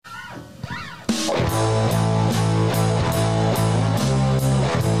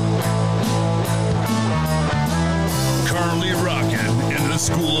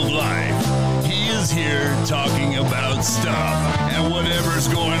school of life. He is here talking about stuff and whatever's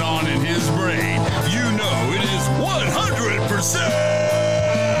going on in his brain. You know it is 100%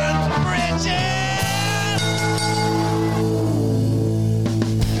 Bridget!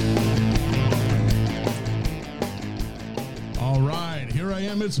 All right, here I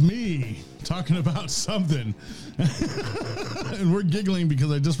am. It's me talking about something. And we're giggling because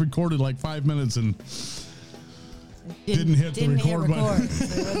I just recorded like 5 minutes and didn't hit the record button.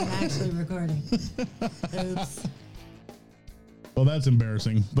 So it wasn't actually recording. Oops. Well, that's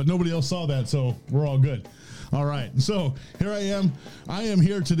embarrassing, but nobody else saw that, so we're all good. All right, so here I am. I am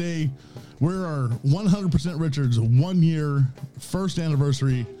here today. We're our 100% Richards 1 year, first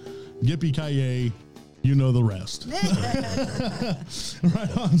anniversary. Yippee-ki-yay. You know the rest.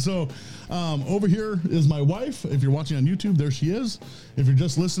 Right on. So over here is my wife. If you're watching on YouTube, there she is. If you're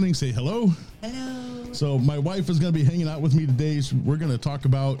just listening, say hello. Hello. So my wife is going to be hanging out with me today. So we're going to talk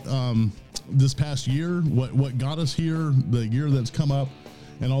about this past year, what got us here, the year that's come up,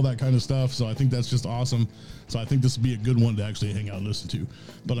 and all that kind of stuff. So I think that's just awesome. So I think this would be a good one to actually hang out and listen to.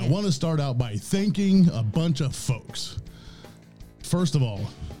 But I want to start out by thanking a bunch of folks. First of all,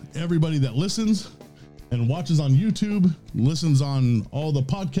 everybody that listens and watches on YouTube, listens on all the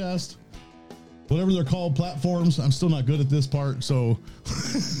podcasts, whatever they're called, platforms. I'm still not good at this part, so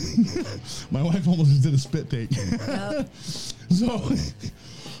my wife almost just did a spit take. Yep.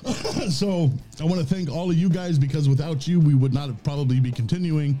 So I want to thank all of you guys, because without you, we would not have probably be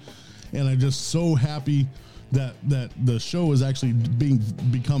continuing. And I'm just so happy that the show has actually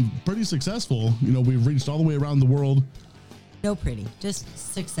become pretty successful. You know, we've reached all the way around the world. No pretty, just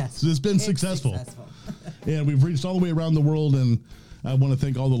successful. It's been successful. And we've reached all the way around the world, and I want to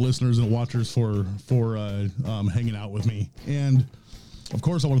thank all the listeners and watchers for hanging out with me. And of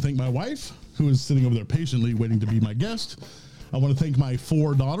course, I want to thank my wife, who is sitting over there patiently waiting to be my guest. I want to thank my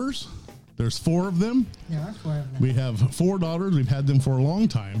 4 daughters. There's 4 of them. There are 4 of them. We have 4 daughters. We've had them for a long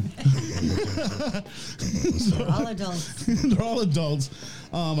time. They're all adults. They're all adults.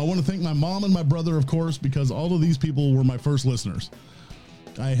 I want to thank my mom and my brother, of course, because all of these people were my first listeners.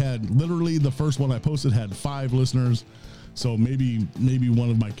 I had literally the first one I posted had 5 listeners. So maybe one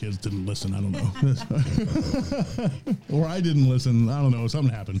of my kids didn't listen. I don't know. Or I didn't listen. I don't know.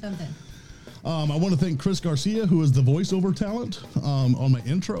 Something happened. I want to thank Chris Garcia, who is the voiceover talent on my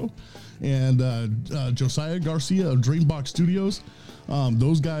intro, and Josiah Garcia of Dreambox Studios.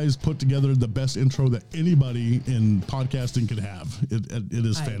 Those guys put together the best intro that anybody in podcasting could have. It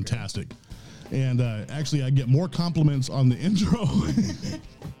is fantastic. And actually, I get more compliments on the intro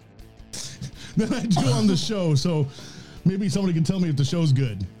than I do on the show. So maybe somebody can tell me if the show's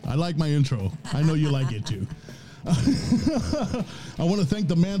good. I like my intro. I know you like it too. I want to thank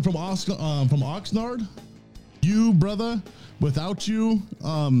the man from Oxnard. You, brother. Without you,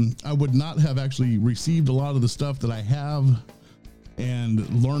 I would not have actually received a lot of the stuff that I have and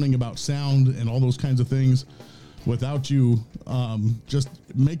learning about sound and all those kinds of things. Without you, just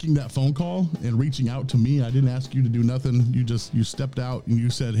making that phone call and reaching out to me, I didn't ask you to do nothing. You stepped out and you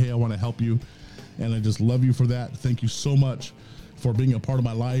said, hey, I want to help you. And I just love you for that. Thank you so much for being a part of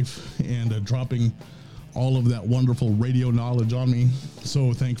my life and dropping all of that wonderful radio knowledge on me.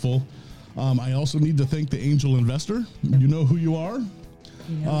 So thankful. I also need to thank the angel investor. You know who you are.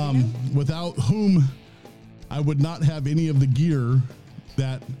 Without whom I would not have any of the gear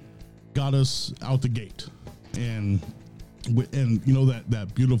that got us out the gate. And you know,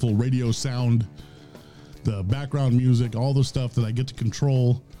 that beautiful radio sound, the background music, all the stuff that I get to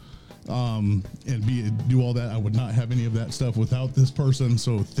control, and do all that. I would not have any of that stuff without this person.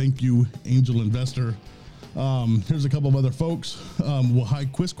 So thank you, angel investor. Here's a couple of other folks. Wahai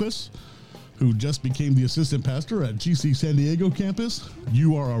Quisquis, who just became the assistant pastor at GC San Diego campus.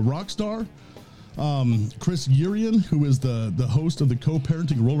 You are a rock star. Chris Urian, who is the host of the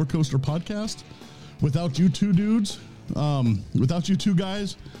Co-Parenting Roller Coaster podcast. Without you two dudes, without you two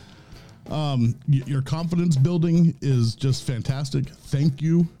guys, your confidence building is just fantastic. Thank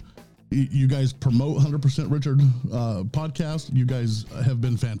you. You guys promote 100% Richard podcast. You guys have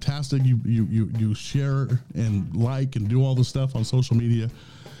been fantastic. You share and like and do all the stuff on social media.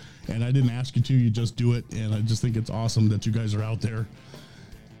 And I didn't ask you to, you just do it. And I just think it's awesome that you guys are out there.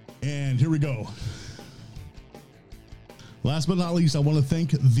 And here we go. Last but not least, I want to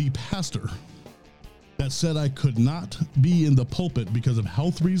thank the pastor that said I could not be in the pulpit because of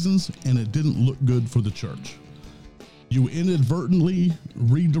health reasons and it didn't look good for the church. You inadvertently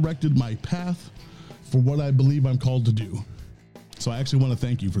redirected my path for what I believe I'm called to do. So I actually want to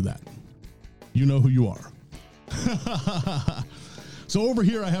thank you for that. You know who you are. So over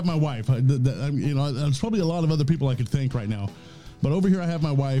here, I have my wife. There's probably a lot of other people I could thank right now. But over here I have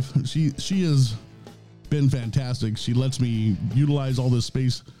my wife. She has been fantastic. She lets me utilize all this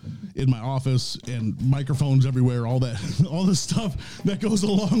space in my office and microphones everywhere, all the stuff that goes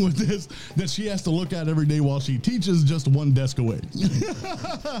along with this that she has to look at every day while she teaches just one desk away.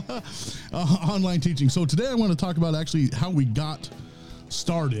 Online teaching. So today I want to talk about actually how we got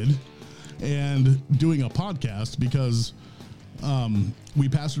started and doing a podcast, because we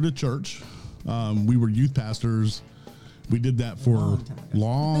pastored a church. We were youth pastors. We did that for a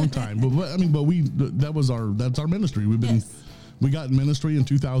long time. That's our ministry. We got in ministry in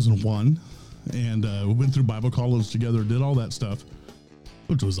 2001, and we went through Bible college together, did all that stuff,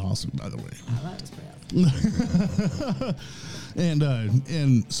 which was awesome, by the way. Oh, that was pretty awesome.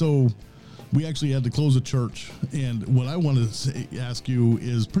 And so we actually had to close a church. And what I want to ask you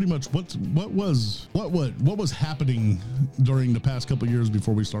is pretty much what was happening during the past couple of years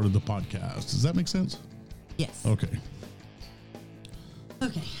before we started the podcast. Does that make sense? Yes. Okay.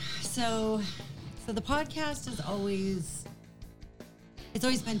 So the podcast is always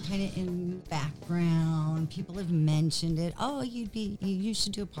been kind of in the background. People have mentioned it. Oh, you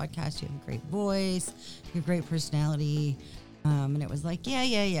should do a podcast. You have a great voice, you have a great personality. And it was like,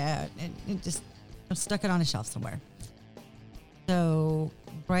 yeah. It just stuck it on a shelf somewhere. So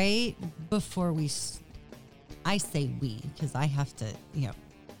right before I say we, because I have to,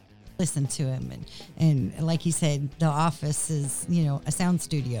 listen to him. And like he said, the office is, a sound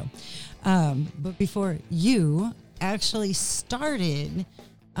studio. But before you actually started,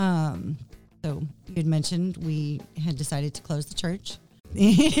 so you had mentioned we had decided to close the church. I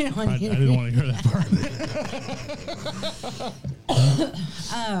didn't want to hear that part.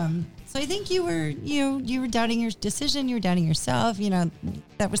 So I think you were doubting your decision. You were doubting yourself.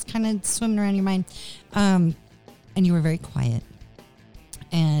 That was kind of swimming around your mind. And you were very quiet.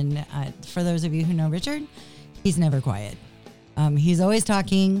 And for those of you who know Richard, he's never quiet. He's always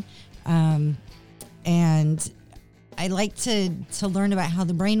talking. And I like to learn about how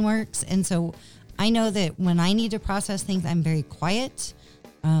the brain works. And so I know that when I need to process things, I'm very quiet.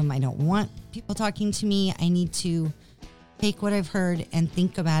 I don't want people talking to me. I need to take what I've heard and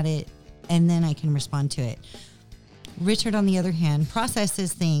think about it, and then I can respond to it. Richard, on the other hand,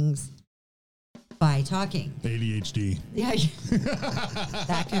 processes things by talking. ADHD. Yeah,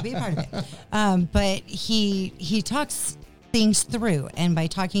 that could be part of it. But he talks things through, and by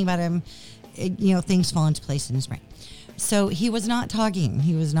talking about them, things fall into place in his brain. So he was not talking.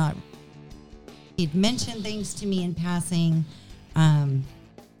 He'd mentioned things to me in passing,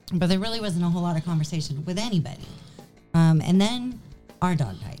 but there really wasn't a whole lot of conversation with anybody. And then our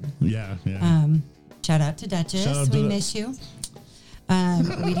dog died. Yeah. Shout out to Duchess. We miss you.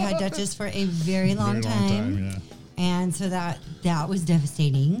 We'd had Duchess for a very long time. Yeah. And so that was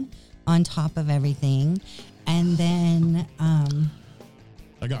devastating on top of everything. And then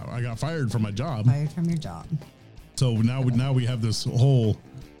I got fired from my job. Fired from your job. So now we have this whole,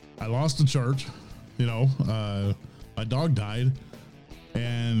 I lost the church, my dog died,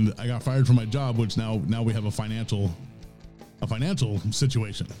 and I got fired from my job, which now we have a financial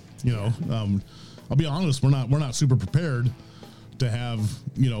situation. I'll be honest, we're not super prepared to have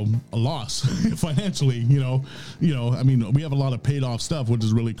a loss financially. I mean, we have a lot of paid off stuff, which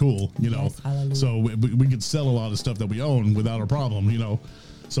is really cool. Yes, so we could sell a lot of stuff that we own without a problem.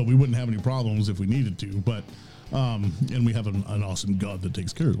 So we wouldn't have any problems if we needed to, but. And we have an awesome God that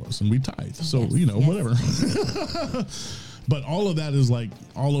takes care of us, and we tithe. So, yes. Whatever. But all of that is like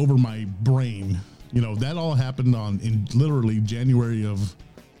all over my brain. That all happened in literally January of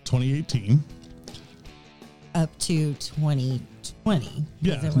 2018. Up to 2020.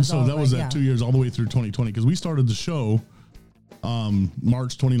 Yeah. So that was 2 years all the way through 2020, because we started the show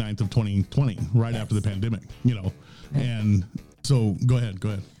March 29th of 2020, right after the pandemic, and so go ahead.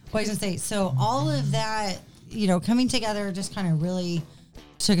 Well, I was going to say, so all of that, coming together just kind of really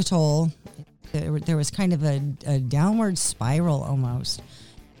took a toll. There was kind of a downward spiral almost.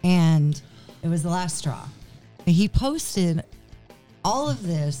 And it was the last straw. He posted all of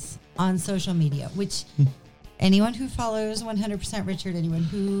this on social media, which anyone who follows 100% Richard, anyone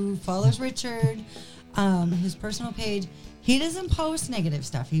who follows Richard, his personal page, he doesn't post negative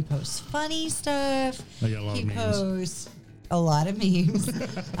stuff. He posts funny stuff. I got a lot of memes. Posts a lot of memes.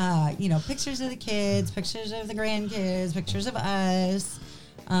 Pictures of the kids, pictures of the grandkids, pictures of us.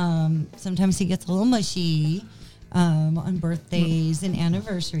 Sometimes he gets a little mushy on birthdays and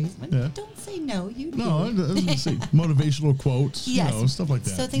anniversaries. But don't say no. You do. No, I was say motivational quotes. Yes. Stuff like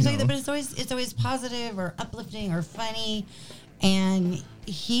that. So things like that. But it's always positive or uplifting or funny. And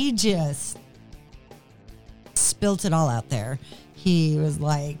he just spilt it all out there. He was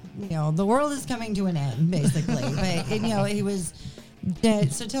like, the world is coming to an end, basically. But he was Yeah,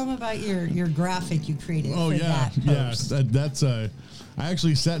 so tell them about your graphic you created. Oh for yeah, that post. that's I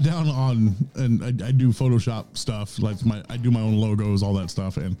actually sat down on, and I do Photoshop stuff, like I do my own logos, all that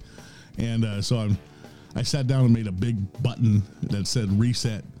stuff, and so I sat down and made a big button that said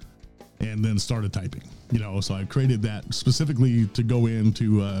reset, and then started typing. So I created that specifically to go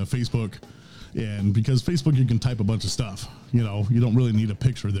into Facebook, and because Facebook you can type a bunch of stuff. You don't really need a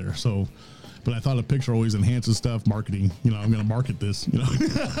picture there. So. But I thought a picture always enhances stuff, marketing. I'm going to market this,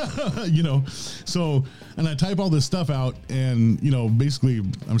 So, and I type all this stuff out, and, basically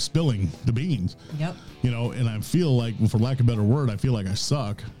I'm spilling the beans. Yep. And I feel like, well, for lack of a better word, I feel like I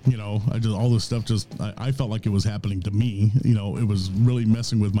suck. All this stuff I felt like it was happening to me. It was really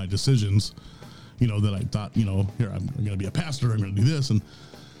messing with my decisions, that I thought, here, I'm going to be a pastor, I'm going to do this. And,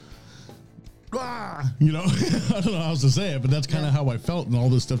 I don't know how else to say it, but that's kind of how I felt, and all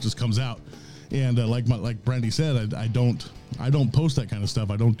this stuff just comes out. And like Brandy said, I don't post that kind of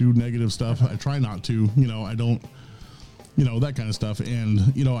stuff. I don't do negative stuff. I try not to. I don't. That kind of stuff. And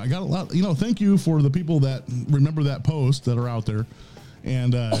I got a lot. Thank you for the people that remember that post that are out there,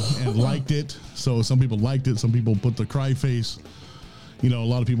 and liked it. So some people liked it. Some people put the cry face. A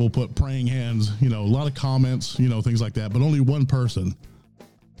lot of people put praying hands. A lot of comments. Things like that. But only one person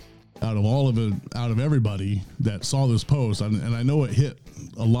out of everybody that saw this post, and I know it hit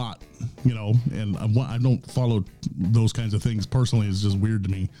a lot, and I don't follow those kinds of things personally. It's just weird to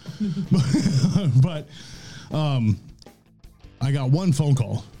me. But I got one phone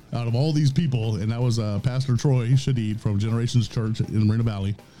call out of all these people, and that was Pastor Troy Shadid from Generations Church in Moreno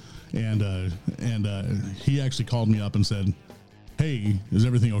Valley, and he actually called me up and said, "Hey, is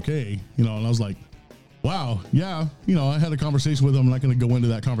everything okay?" And I was like, wow, yeah, I had a conversation with him. I'm not going to go into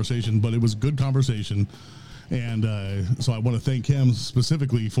that conversation, but it was a good conversation. And so I want to thank him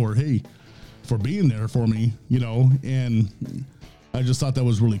specifically for being there for me, and I just thought that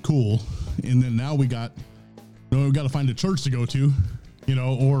was really cool. And then now we got to find a church to go to,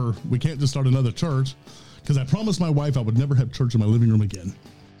 or we can't just start another church, because I promised my wife I would never have church in my living room again.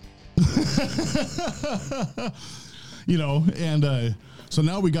 And so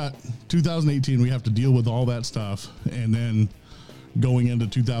now we got 2018. We have to deal with all that stuff, and then going into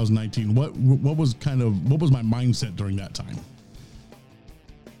 2019, what was my mindset during that time?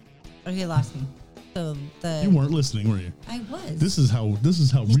 Okay, lost me. So you weren't listening, were you? I was. This is how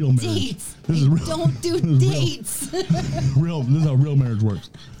real marriage. Dates. Don't do dates. This is how real marriage works.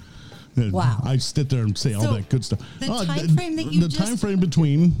 Wow. I sit there and say all that good stuff. The time frame that you time frame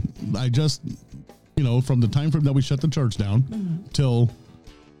between from the time frame that we shut the church down till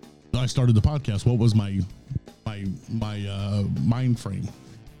I started the podcast, what was my mind frame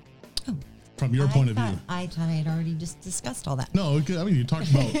from your point of view? I thought I had already just discussed all that. No, I mean you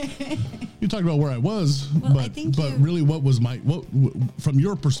talked about where I was, well, but really, what was from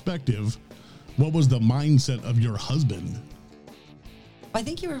your perspective? What was the mindset of your husband? I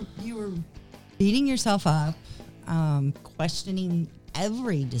think you were beating yourself up, questioning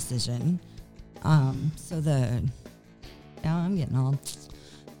every decision. Now I'm getting all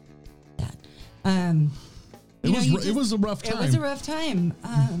that. It was a rough time. It was a rough time.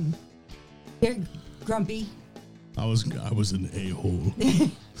 You're grumpy. I was an a-hole.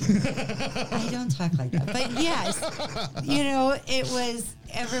 I don't talk like that, but yes, it was.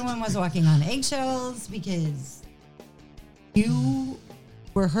 Everyone was walking on eggshells because you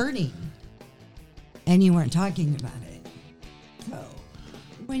were hurting, and you weren't talking about it. So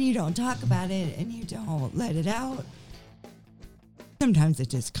when you don't talk about it and you don't let it out, sometimes it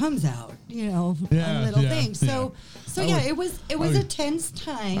just comes out, a little thing. So it was a tense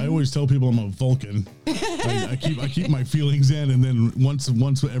time. I always tell people I'm a Vulcan. I keep my feelings in, and then once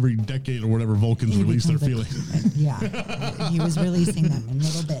every decade or whatever, Vulcans release their feelings. Yeah, he was releasing them in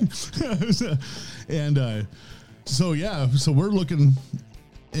little bits. And so we're looking,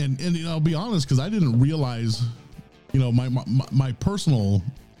 and I'll be honest, because I didn't realize, my personal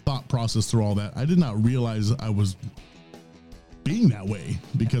thought process through all that. I did not realize I was being that way,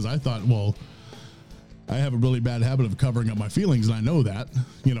 because I thought, well, I have a really bad habit of covering up my feelings, and I know that,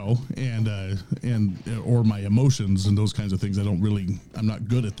 or my emotions and those kinds of things. I'm not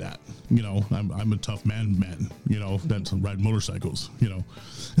good at that. I'm a tough man, that's ride motorcycles,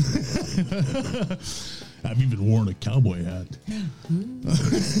 I've even worn a cowboy hat.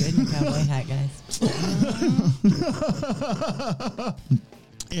 Good cowboy hat, guys.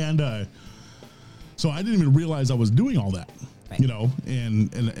 And so I didn't even realize I was doing all that. Right. And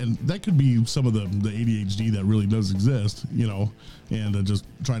that could be some of the ADHD that really does exist, and just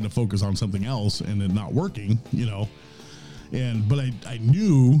trying to focus on something else and it not working, but I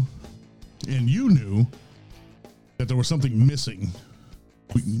knew, and you knew, that there was something missing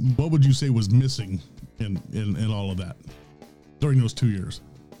what would you say was missing in all of that during those 2 years?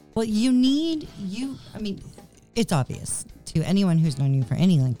 Well, I mean, it's obvious to anyone who's known you for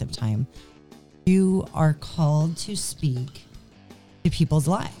any length of time, you are called to speak to people's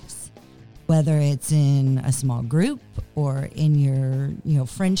lives, whether it's in a small group or in your,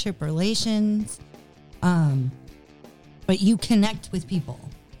 friendship relations. But you connect with people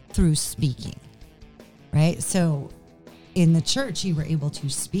through speaking, right? So in the church, you were able to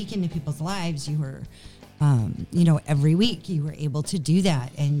speak into people's lives. You were, every week you were able to do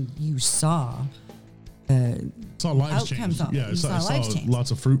that, and you saw lives change. Yeah, I saw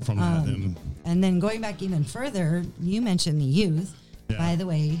lots of fruit from that. And then going back even further, you mentioned the youth. Yeah. By the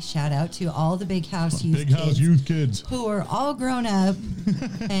way, shout out to all the Big House youth kids who are all grown up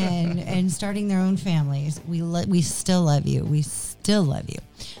and starting their own families. We still love you. We still love you.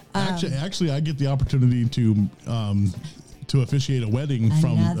 Actually, I get the opportunity to officiate a wedding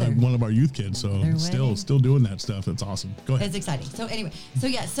from one of our youth kids. So still doing that stuff. That's awesome. Go ahead. It's exciting. So anyway, so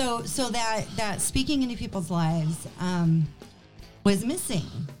that speaking into people's lives was missing.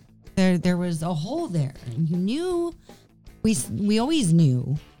 There was a hole there, and you knew. We always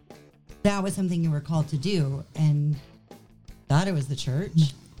knew that was something you were called to do, and thought it was the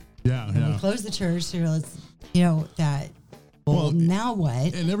church. Yeah, and we closed the church. So that. Well, now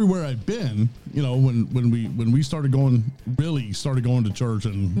what? And everywhere I've been, when we started going to church,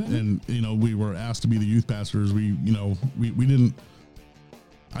 and we were asked to be the youth pastors. We didn't.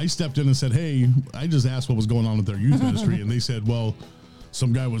 I stepped in and said, "Hey," I just asked what was going on with their youth ministry, and they said, "Well,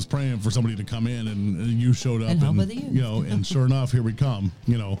 some guy was praying for somebody to come in, and you showed up, and and sure enough, here we come,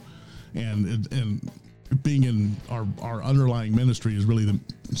 and being in our underlying ministry is really the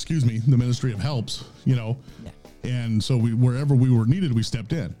ministry of helps, Yeah. And so wherever we were needed, we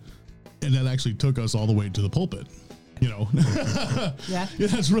stepped in, and that actually took us all the way to the pulpit, Yeah,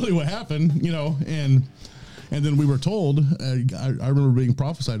 that's really what happened, and then we were told, I remember being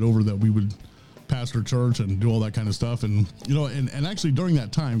prophesied over that we would pastor church and do all that kind of stuff, and and actually during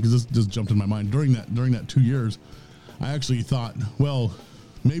that time, because this just jumped in my mind, during that 2 years, I actually thought, well,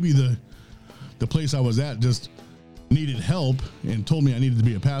 maybe the place I was at just needed help and told me I needed to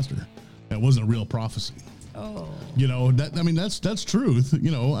be a pastor. That wasn't a real prophecy. Oh, that's truth.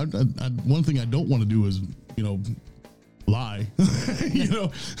 One thing I don't want to do is lie,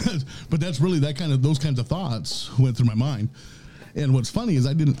 but that's really those kinds of thoughts went through my mind. And what's funny is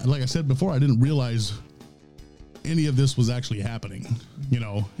like I said before, I didn't realize any of this was actually happening,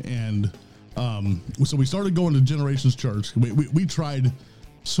 and so we started going to Generations Church. We tried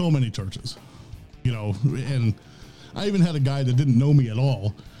so many churches, and I even had a guy that didn't know me at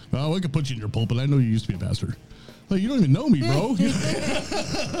all. Oh, I could put you in your pulpit. I know you used to be a pastor. Like, you don't even know me, bro.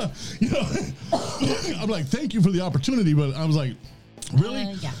 I'm like, thank you for the opportunity, but I was like,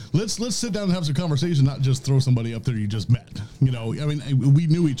 really? Yeah. Let's sit down and have some conversation, not just throw somebody up there you just met. We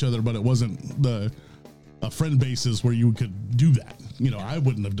knew each other, but it wasn't a friend basis where you could do that. I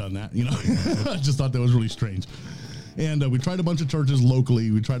wouldn't have done that. I just thought that was really strange. And we tried a bunch of churches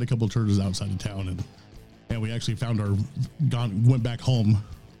locally. We tried a couple of churches outside of town, and we actually went back home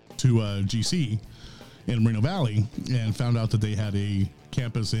to GC in Moreno Valley and found out that they had a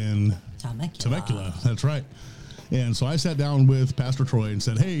campus in Temecula. That's right. And so I sat down with Pastor Troy and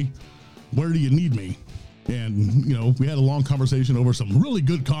said, "Hey, where do you need me?" And, we had a long conversation over some really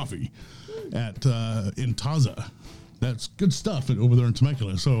good coffee in Taza. That's good stuff over there in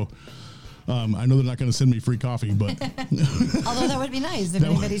Temecula. So I know they're not going to send me free coffee, but although that would be nice if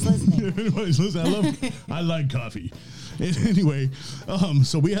anybody's listening. If anybody's listening, I like coffee. Anyway,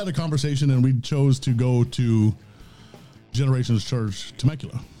 so we had a conversation, and we chose to go to Generations Church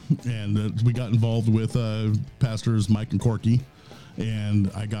Temecula. And we got involved with pastors Mike and Corky,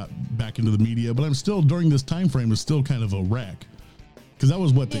 and I got back into the media. But I'm still, during this time frame, is still kind of a wreck, because that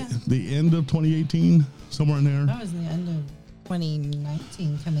was the end of 2018, somewhere in there. That was the end of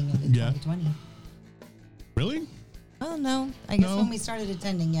 2019, coming into 2020. Really? Oh no, I guess when we started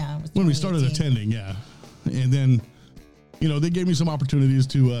attending, it was when we started attending, and then. They gave me some opportunities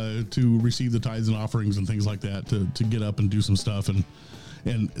to receive the tithes and offerings and things like that, to get up and do some stuff, and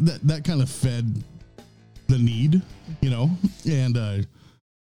that kind of fed the need, and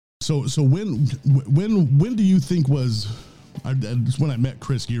so when do you think was when I met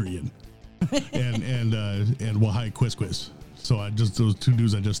Chris Girian and Wahai Quisquis? So those two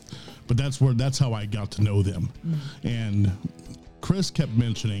dudes but that's how I got to know them, and Chris kept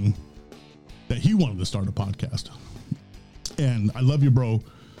mentioning that he wanted to start a podcast. And I love you, bro,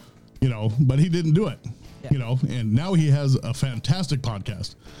 but he didn't do it. you know, and now he has a fantastic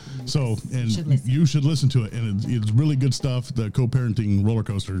podcast. So, and you should listen to it. And it's really good stuff. The co-parenting roller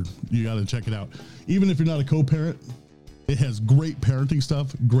coaster, you got to check it out. Even if you're not a co-parent, it has great parenting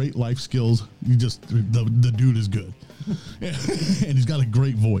stuff, great life skills. The dude is good. And he's got a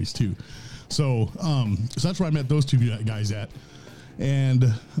great voice too. So that's where I met those two guys at.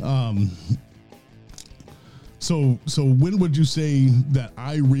 And, so when would you say that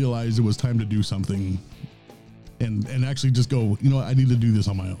I realized it was time to do something and actually just go, you know what, I need to do this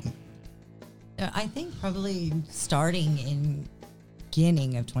on my own? I think probably starting in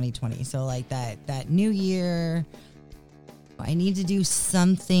beginning of 2020. So like that new year, I need to do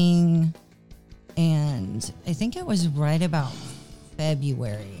something. And I think it was right about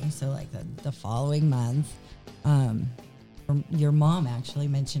February. So like the following month, your mom actually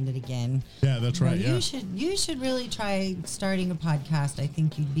mentioned it again. Yeah, that's right. You should really try starting a podcast. I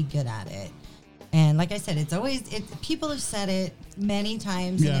think you'd be good at it. And like I said, people have said it many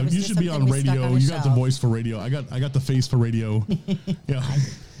times. Yeah, and it was you should be on radio. You got the voice for radio. I got the face for radio. Yeah.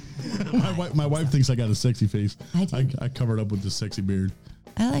 My wife thinks I got a sexy face. I covered up with this sexy beard.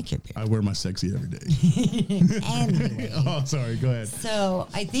 I like your beard. I wear my sexy every day. Anyway. Oh, sorry. Go ahead. So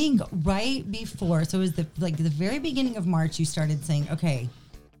I think right before, so it was the very beginning of March, you started saying, okay,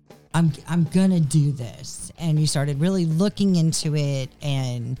 I'm gonna do this, and you started really looking into it,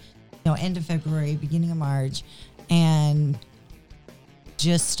 and end of February, beginning of March, and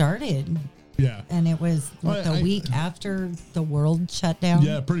just started. Yeah. And it was the week after the world shut down.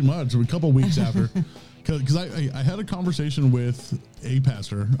 Yeah, pretty much. A couple of weeks after. Because I had a conversation with a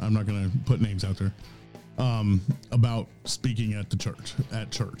pastor, I'm not going to put names out there, about speaking at church,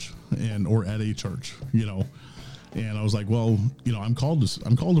 or at a church, and I was like, well, I'm called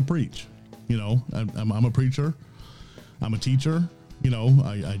to preach, I'm a preacher, I'm a teacher,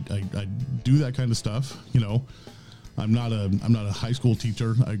 I do that kind of stuff, I'm not a high school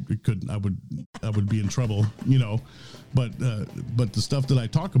teacher. I would be in trouble, but the stuff that I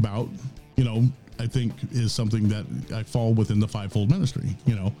talk about, I think is something that I fall within the fivefold ministry,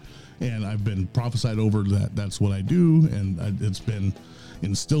 and I've been prophesied over that's what I do. And it's been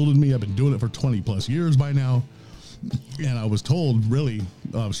instilled in me. I've been doing it for 20 plus years by now. And I was told really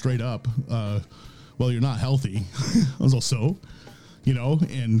straight up, well, you're not healthy. I was also,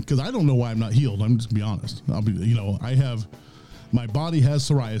 and because I don't know why I'm not healed. I'm just be honest. My body has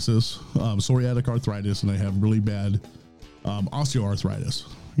psoriasis, psoriatic arthritis, and I have really bad osteoarthritis.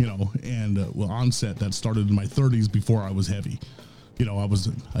 And onset that started in my 30s before I was heavy.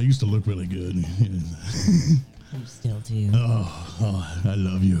 I used to look really good. You still do. Oh, I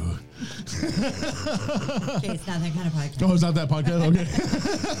love you. Okay, it's not that kind of podcast. Oh, it's not that podcast? Okay.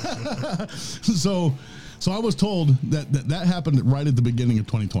 So I was told that happened right at the beginning of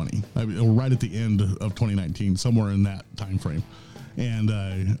 2020, or right at the end of 2019, somewhere in that time frame. And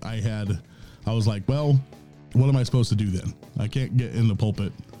I was like, well, what am I supposed to do then? I can't get in the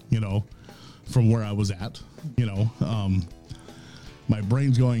pulpit, from where I was at, my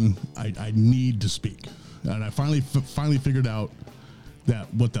brain's going, I need to speak. And I finally figured out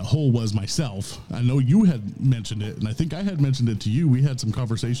that what the hole was myself. I know you had mentioned it, and I think I had mentioned it to you. We had some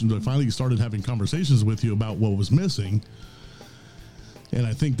conversations. I finally started having conversations with you about what was missing. And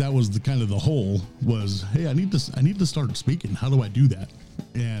I think that was the kind of the hole was, hey, I need to start speaking. How do I do that?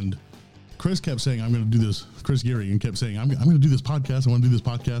 And Chris kept saying, I'm going to do this. Chris Geary, and kept saying, I'm going to do this podcast. I want to do this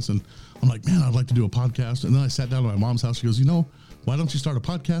podcast. And I'm like, man, I'd like to do a podcast. And then I sat down at my mom's house. She goes, why don't you start a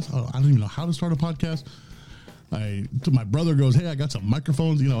podcast? I don't even know how to start a podcast. My brother goes, hey, I got some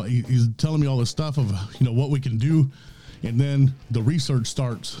microphones. He's telling me all this stuff of, what we can do. And then the research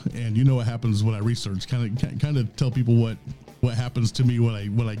starts, and what happens when I research. Kind of tell people what happens to me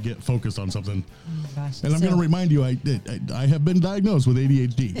when I get focused on something. Oh gosh. And I'm going to remind you, I have been diagnosed with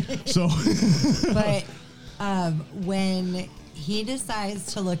ADHD. So, but when he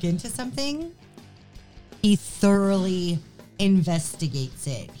decides to look into something, he thoroughly investigates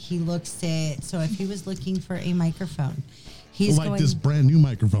it. He looks at, so if he was looking for a microphone, he's like this brand new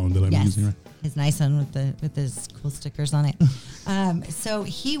microphone that I'm using. Right? His nice one with his cool stickers on it. So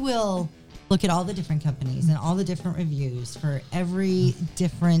he will look at all the different companies and all the different reviews for every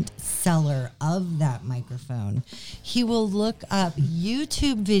different seller of that microphone. He will look up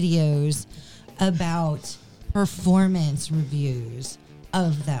YouTube videos about performance reviews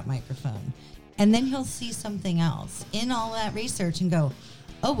of that microphone. And then he'll see something else in all that research and go,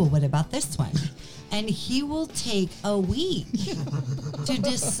 oh, well, what about this one? And he will take a week to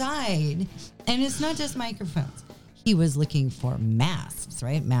decide. And it's not just microphones. He was looking for masks,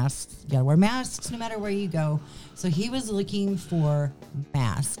 right? Masks. You got to wear masks no matter where you go. So he was looking for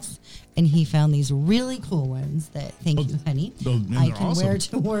masks. and he found these really cool ones that, thank you, honey, and I they're can awesome. wear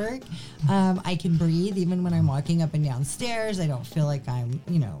to work. I can breathe even when I'm walking up and down stairs. I don't feel like I'm,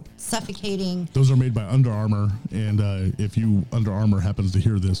 suffocating. Those are made by Under Armour, and if you Under Armour happens to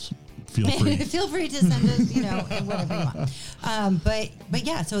hear this, feel free. Feel free to send us, whatever you want. But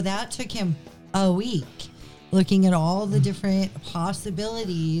yeah, so that took him a week looking at all the different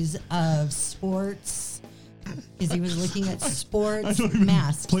possibilities of sports. Because he was looking at sports I don't even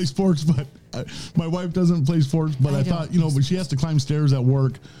masks. play sports, but my wife doesn't play sports. But I thought, but she has to climb stairs at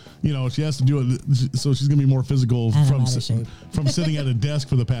work. She has to do it, so she's gonna be more physical from sitting at a desk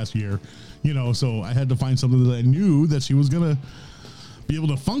for the past year. So I had to find something that I knew that she was gonna be able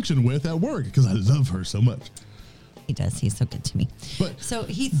to function with at work because I love her so much. He does. He's so good to me. But so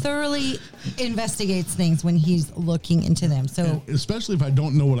he thoroughly investigates things when he's looking into them. So especially if I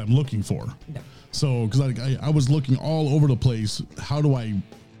don't know what I'm looking for. No. So, because I was looking all over the place. How do I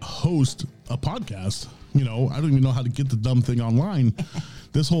host a podcast? I don't even know how to get the dumb thing online.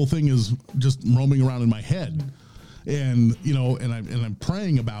 This whole thing is just roaming around in my head, and I'm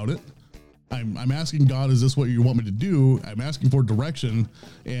praying about it. I'm asking God, is this what you want me to do? I'm asking for direction,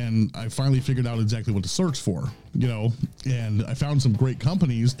 and I finally figured out exactly what to search for. And I found some great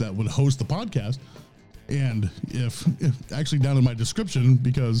companies that would host the podcast. And if actually down in my description,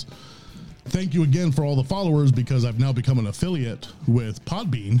 because thank you again for all the followers, because I've now become an affiliate with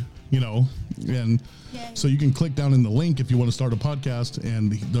Podbean, and Yay. So you can click down in the link if you want to start a podcast,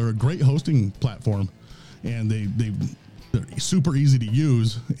 and they're a great hosting platform, and they're super easy to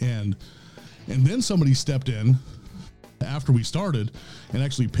use. And then somebody stepped in after we started and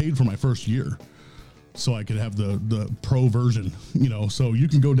actually paid for my first year so I could have the pro version, so you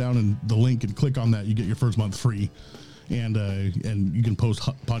can go down in the link and click on that. You get your first month free. And you can post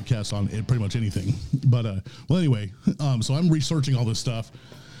podcasts on pretty much anything. But anyway, so I'm researching all this stuff.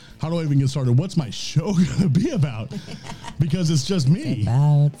 How do I even get started? What's my show going to be about? Because it's just me.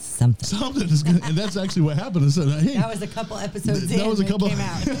 About something. Something is good, and that's actually what happened. I said, hey, that was a couple episodes in. That was a couple. It came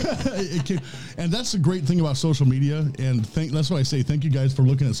out. It came, and that's the great thing about social media. And that's why I say thank you guys for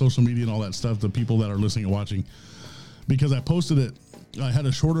looking at social media and all that stuff. The people that are listening and watching, because I posted it. I had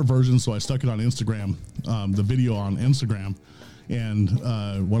a shorter version, so I stuck it on Instagram, the video on Instagram. And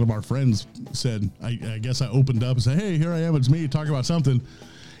one of our friends said, I guess I opened up and said, hey, here I am, it's me, talk about something.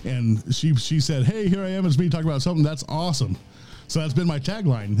 And she said, hey, here I am, it's me, talk about something. That's awesome. So that's been my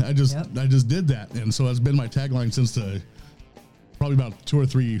tagline. I just did that. And so that's been my tagline since probably about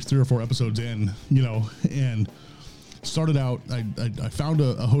three or four episodes in, and started out, I found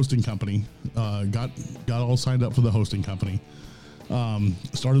a hosting company, got all signed up for the hosting company.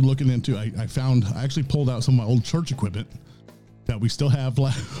 Started looking into, I actually pulled out some of my old church equipment that we still have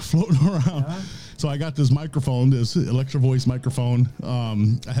floating around. Yeah. So I got this microphone, this Electro Voice microphone.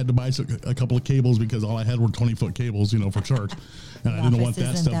 I had to buy a couple of cables because all I had were 20-foot cables, for church. And I didn't want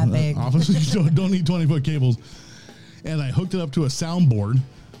that stuff. Office don't need 20-foot cables. And I hooked it up to a soundboard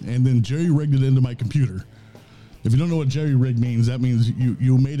and then jerry rigged it into my computer. If you don't know what jerry rig means, that means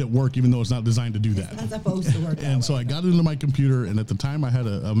you made it work even though it's not designed to do that. It's not supposed to work that And so I got it into my computer, and at the time I had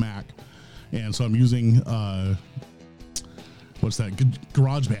a Mac, and so I'm using,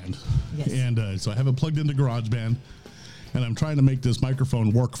 GarageBand. Yes. And so I have it plugged into GarageBand, and I'm trying to make this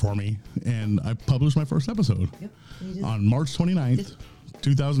microphone work for me, and I published my first episode on March 29th,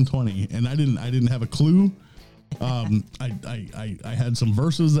 2020, and I didn't have a clue. I had some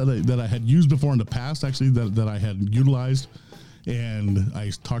verses that I had used before in the past, actually, that I had utilized, and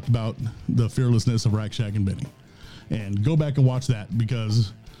I talked about the fearlessness of Rack Shack and Benny. And go back and watch that,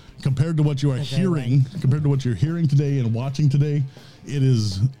 because compared to what you are hearing today and watching today, it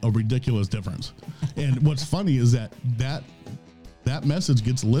is a ridiculous difference. And what's funny is that message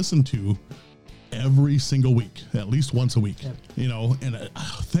gets listened to every single week, at least once a week. Yep. And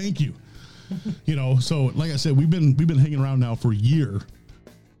thank you. So like I said, we've been hanging around now for a year,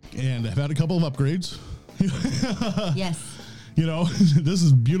 and I've had a couple of upgrades. Yes. This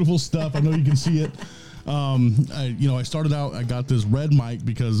is beautiful stuff. I know you can see it. I started out, I got this red mic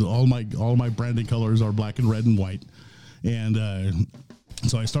because all my branding colors are black and red and white. And,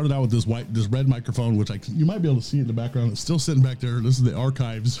 so I started out with this red microphone, which you might be able to see in the background. It's still sitting back there. This is the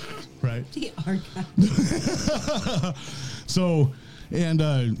archives, right? The archives. So, and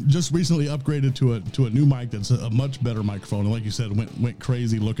just recently upgraded to a new mic that's a much better microphone. And like you said, went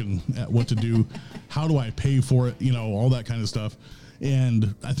crazy looking at what to do. How do I pay for it? All that kind of stuff.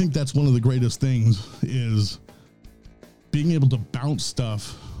 And I think that's one of the greatest things is being able to bounce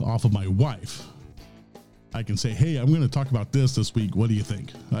stuff off of my wife. I can say, hey, I'm going to talk about this week. What do you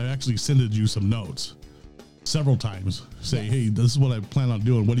think? I actually sent you some notes. several times. Say, hey, this is what I plan on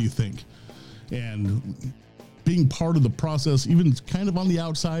doing. What do you think? And being part of the process, even kind of on the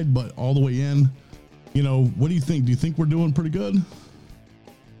outside, but all the way in, you know, what do you think? Do you think we're doing pretty good?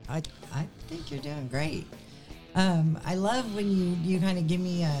 I think you're doing great. I love when you kind of give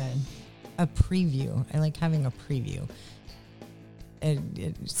me a preview. I like having a preview.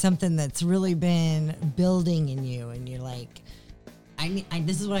 Something that's really been building in you, and you're like,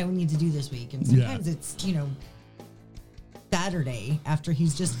 this is what I need to do this week. And sometimes it's, you know, Saturday after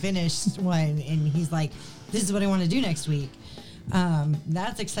he's just finished one, and he's like, this is what I want to do next week.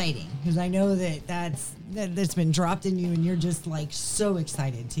 That's exciting because I know that's been dropped in you, and you're just like so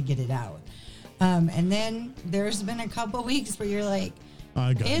excited to get it out. And then there's been a couple weeks where you're like,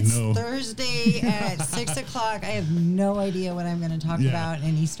 it's Thursday at 6:00. I have no idea what I'm going to talk about.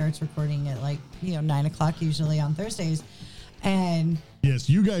 And he starts recording at 9 o'clock usually on Thursdays. And yes,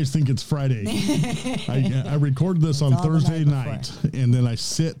 you guys think it's Friday. I record this on Thursday night, and then I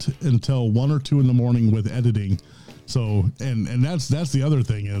sit until 1 or 2 in the morning with editing. So, and that's the other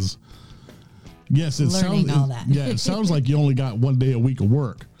thing is, yes, it sounds like you only got 1 day a week of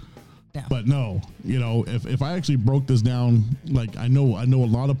work. No. But no, you know, if I actually broke this down, like I know a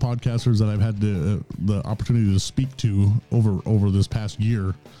lot of podcasters that I've had the opportunity to speak to over this past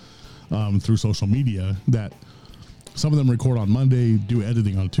year through social media, that some of them record on Monday, do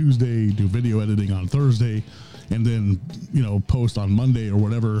editing on Tuesday, do video editing on Thursday, and then, you know, post on Monday or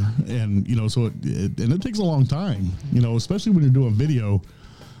whatever. And, you know, so it takes a long time, you know, especially when you're doing video.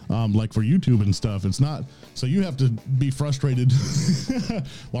 Like for YouTube and stuff, it's not, so you have to be frustrated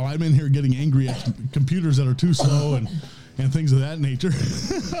while I'm in here getting angry at computers that are too slow and things of that nature.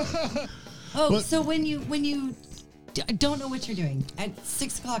 So when you don't know what you're doing at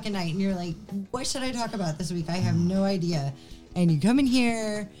 6:00 at night and you're like, what should I talk about this week? I have no idea. And you come in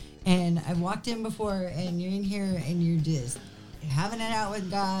here, and I've walked in before, and you're in here and you're just having it out with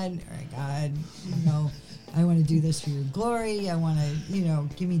God. All right, God, you know, I want to do this for your glory. I want to, you know,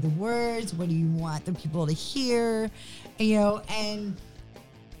 give me the words. What do you want the people to hear? You know, and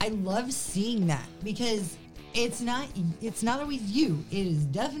I love seeing that because it's not always you. It is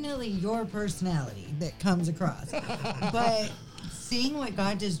definitely your personality that comes across. But seeing what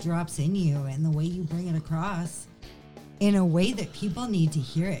God just drops in you and the way you bring it across in a way that people need to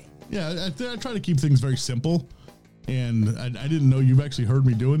hear it. Yeah, I try to keep things very simple. And I didn't know you've actually heard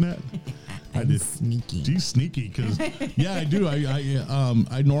me doing that. I did. Sneaky. She's sneaky because, yeah, I do.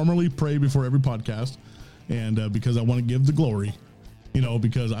 I normally pray before every podcast, and because I want to give the glory, you know,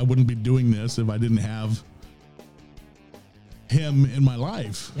 because I wouldn't be doing this if I didn't have Him in my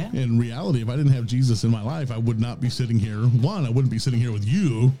life. Yeah. In reality, if I didn't have Jesus in my life, I would not be sitting here. One, I wouldn't be sitting here with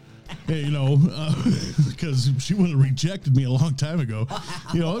you. You know, because she would have rejected me a long time ago.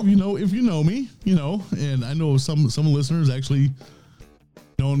 You know, if you know me, you know, and I know some listeners actually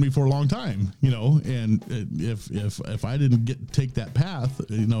known me for a long time. You know, and if I didn't take that path,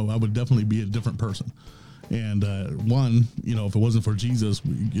 you know, I would definitely be a different person. And one, you know, if it wasn't for Jesus,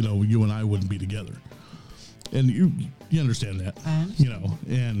 you know, you and I wouldn't be together. And you understand that, you know,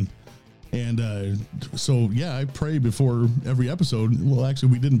 and so, yeah, I pray before every episode. Well, actually,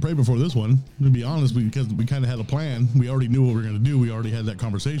 we didn't pray before this one, to be honest, because we kind of had a plan. We already knew what we were going to do. We already had that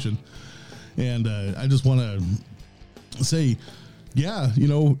conversation. And I just want to say, yeah, you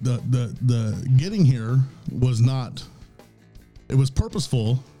know, the getting here was not, it was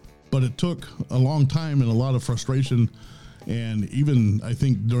purposeful, but it took a long time and a lot of frustration. And even, I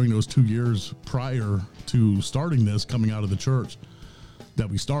think, during those 2 years prior to starting this, coming out of the church that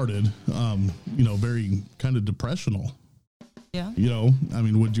we started, you know, very kind of depressional. Yeah. You know, I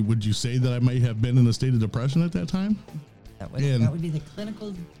mean, would you say that I may have been in a state of depression at that time? That would be the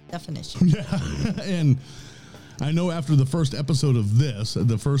clinical definition. Yeah. And I know after the first episode of this,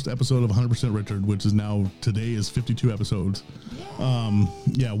 the first episode of 100% Richard, which is now, today is 52 episodes.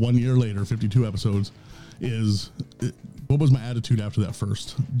 Yeah. 1 year later, 52 episodes what was my attitude after that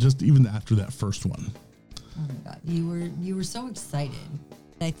first, just even after that first one? Oh my God, you were so excited.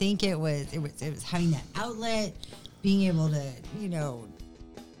 I think it was having that outlet, being able to, you know,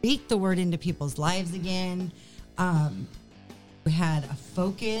 speak the word into people's lives again. We had a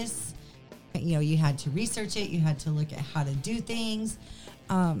focus. You know, you had to research it. You had to look at how to do things.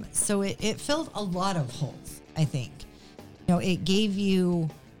 So it filled a lot of holes, I think. You know, it gave you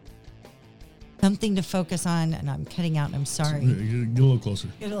something to focus on, and I'm cutting out, and I'm sorry. Get a little closer.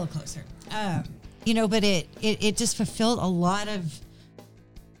 You know, but it just fulfilled a lot of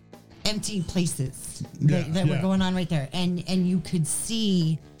empty places that were going on right there. And you could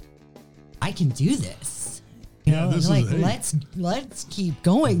see, I can do this. Yeah, this like, is let's keep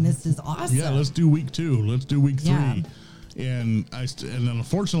going. This is awesome. Yeah, let's do week 2. Let's do week 3. Yeah. And then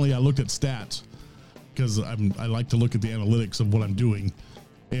unfortunately I looked at stats because I like to look at the analytics of what I'm doing.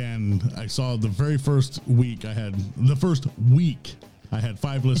 And I saw the very first week I had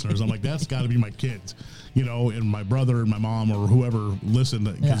 5 listeners. I'm like, that's got to be my kids, and my brother and my mom or whoever listened,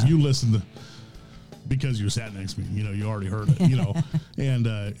 because you listened because you sat next to me, you already heard it, and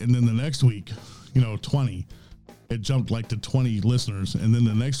then the next week, 20, it jumped like to 20 listeners. And then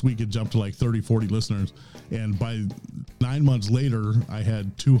the next week it jumped to like 30, 40 listeners. And by 9 months later, I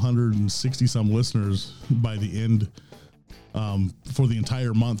had 260 some listeners by the end, for the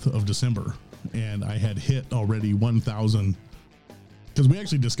entire month of December. And I had hit already 1,000 because we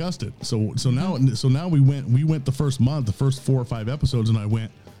actually discussed it. So now we went the first month, the first 4 or 5 episodes, and I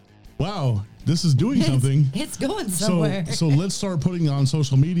went, wow, this is doing something. It's going somewhere. So let's start putting it on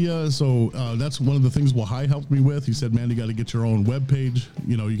social media. So that's one of the things Wahai helped me with. He said, man, you got to get your own webpage.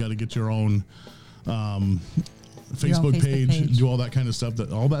 You got to get your own Facebook page, do all that kind of stuff.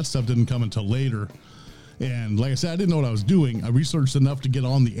 All that stuff didn't come until later. And like I said, I didn't know what I was doing. I researched enough to get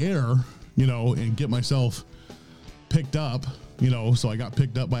on the air, and get myself picked up, so I got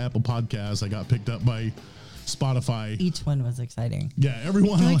picked up by Apple Podcasts. I got picked up by Spotify. Each one was exciting. Yeah,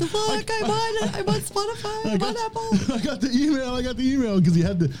 everyone. Like, look, I'm on Spotify. I'm on Apple. I got the email because you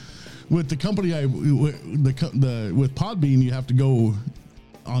had to, with the company with Podbean, you have to go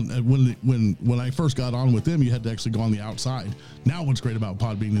on when I first got on with them, you had to actually go on the outside. Now what's great about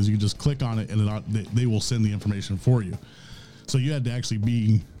Podbean is you just click on it and they will send the information for you. So you had to actually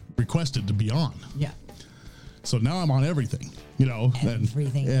be requested to be on. Yeah. So now I'm on everything,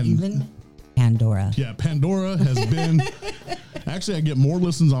 Everything. and Even Pandora. Yeah, Pandora has been actually, I get more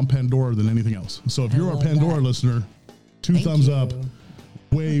listens on Pandora than anything else. So if you're a Pandora listener, 2 thumbs up,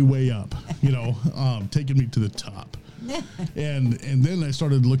 way up, taking me to the top. and then I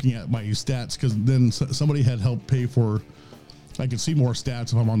started looking at my stats because then somebody had helped pay for, I could see more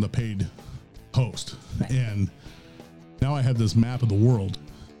stats if I'm on the paid host. Right. And now I have this map of the world.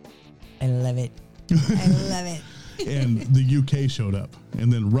 I love it. I love it. And the UK showed up,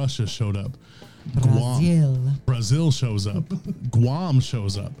 and then Russia showed up. Brazil shows up. Guam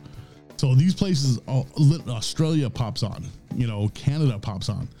shows up. So these places, Australia pops on, Canada pops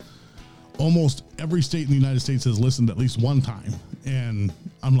on. Almost every state in the United States has listened at least one time. And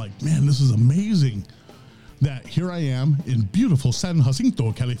I'm like, man, this is amazing that here I am in beautiful San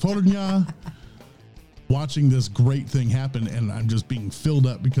Jacinto, California, watching this great thing happen. And I'm just being filled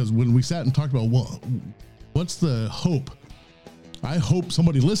up because when we sat and talked about, well, what's the hope? I hope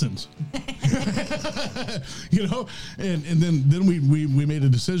somebody listens, and then we made a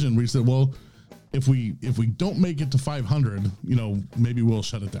decision. We said, well, if we don't make it to 500, maybe we'll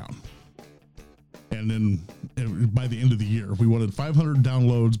shut it down. And then by the end of the year, we wanted 500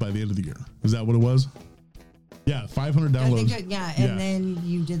 downloads by the end of the year. Is that what it was? Yeah, 500 downloads. And then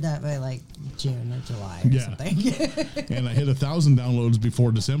you did that by like June or July or something. And I hit 1,000 downloads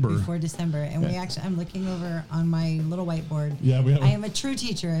before December. And we actually, I'm looking over on my little whiteboard. Yeah, I am a true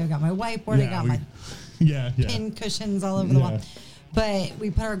teacher. I've got my whiteboard. I got my pin cushions all over the wall. But we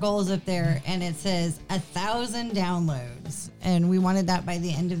put our goals up there, and it says 1,000 downloads, and we wanted that by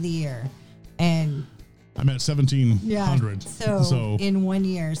the end of the year. And I'm at 1,700. Yeah, so in 1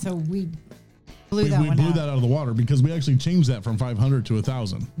 year, so we blew that out of the water because we actually changed that from 500 to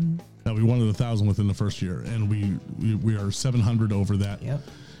 1,000. Mm-hmm. Now we wanted 1,000 within the first year, and we are 700 over that. Yep.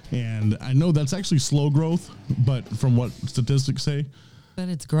 And I know that's actually slow growth, but from what statistics say, but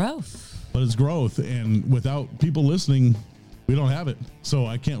it's growth. And without people listening, we don't have it. So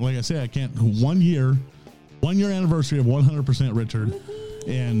I can't, like I say, 1 year anniversary of 100% Richard. Woo-hoo.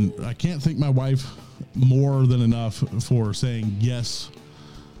 And I can't thank my wife more than enough for saying, yes,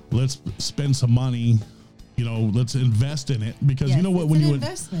 let's spend some money, let's invest in it, because you know what, when you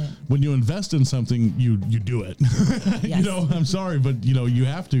invest in something, you do it. Yes. I'm sorry, but you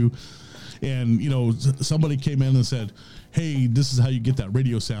have to. And somebody came in and said, hey, this is how you get that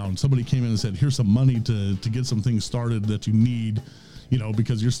radio sound. Somebody came in and said, here's some money to get some things started that you need,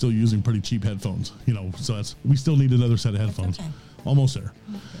 because you're still using pretty cheap headphones, so we still need another set of headphones. Okay. Almost there,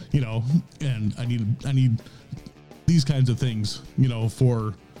 and I need these kinds of things,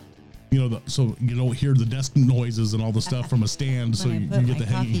 for, so you don't hear the desk noises and all the stuff from a stand. So you get the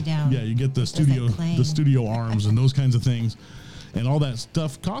hanging, you get the studio arms and those kinds of things, and all that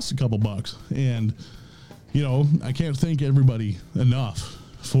stuff costs a couple bucks. And, I can't thank everybody enough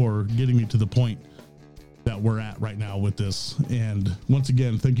for getting me to the point that we're at right now with this. And once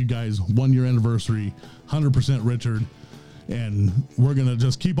again, thank you guys. 1 year anniversary, 100% Richard. And we're going to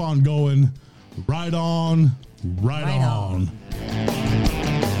just keep on going Right on. Right Right on. on.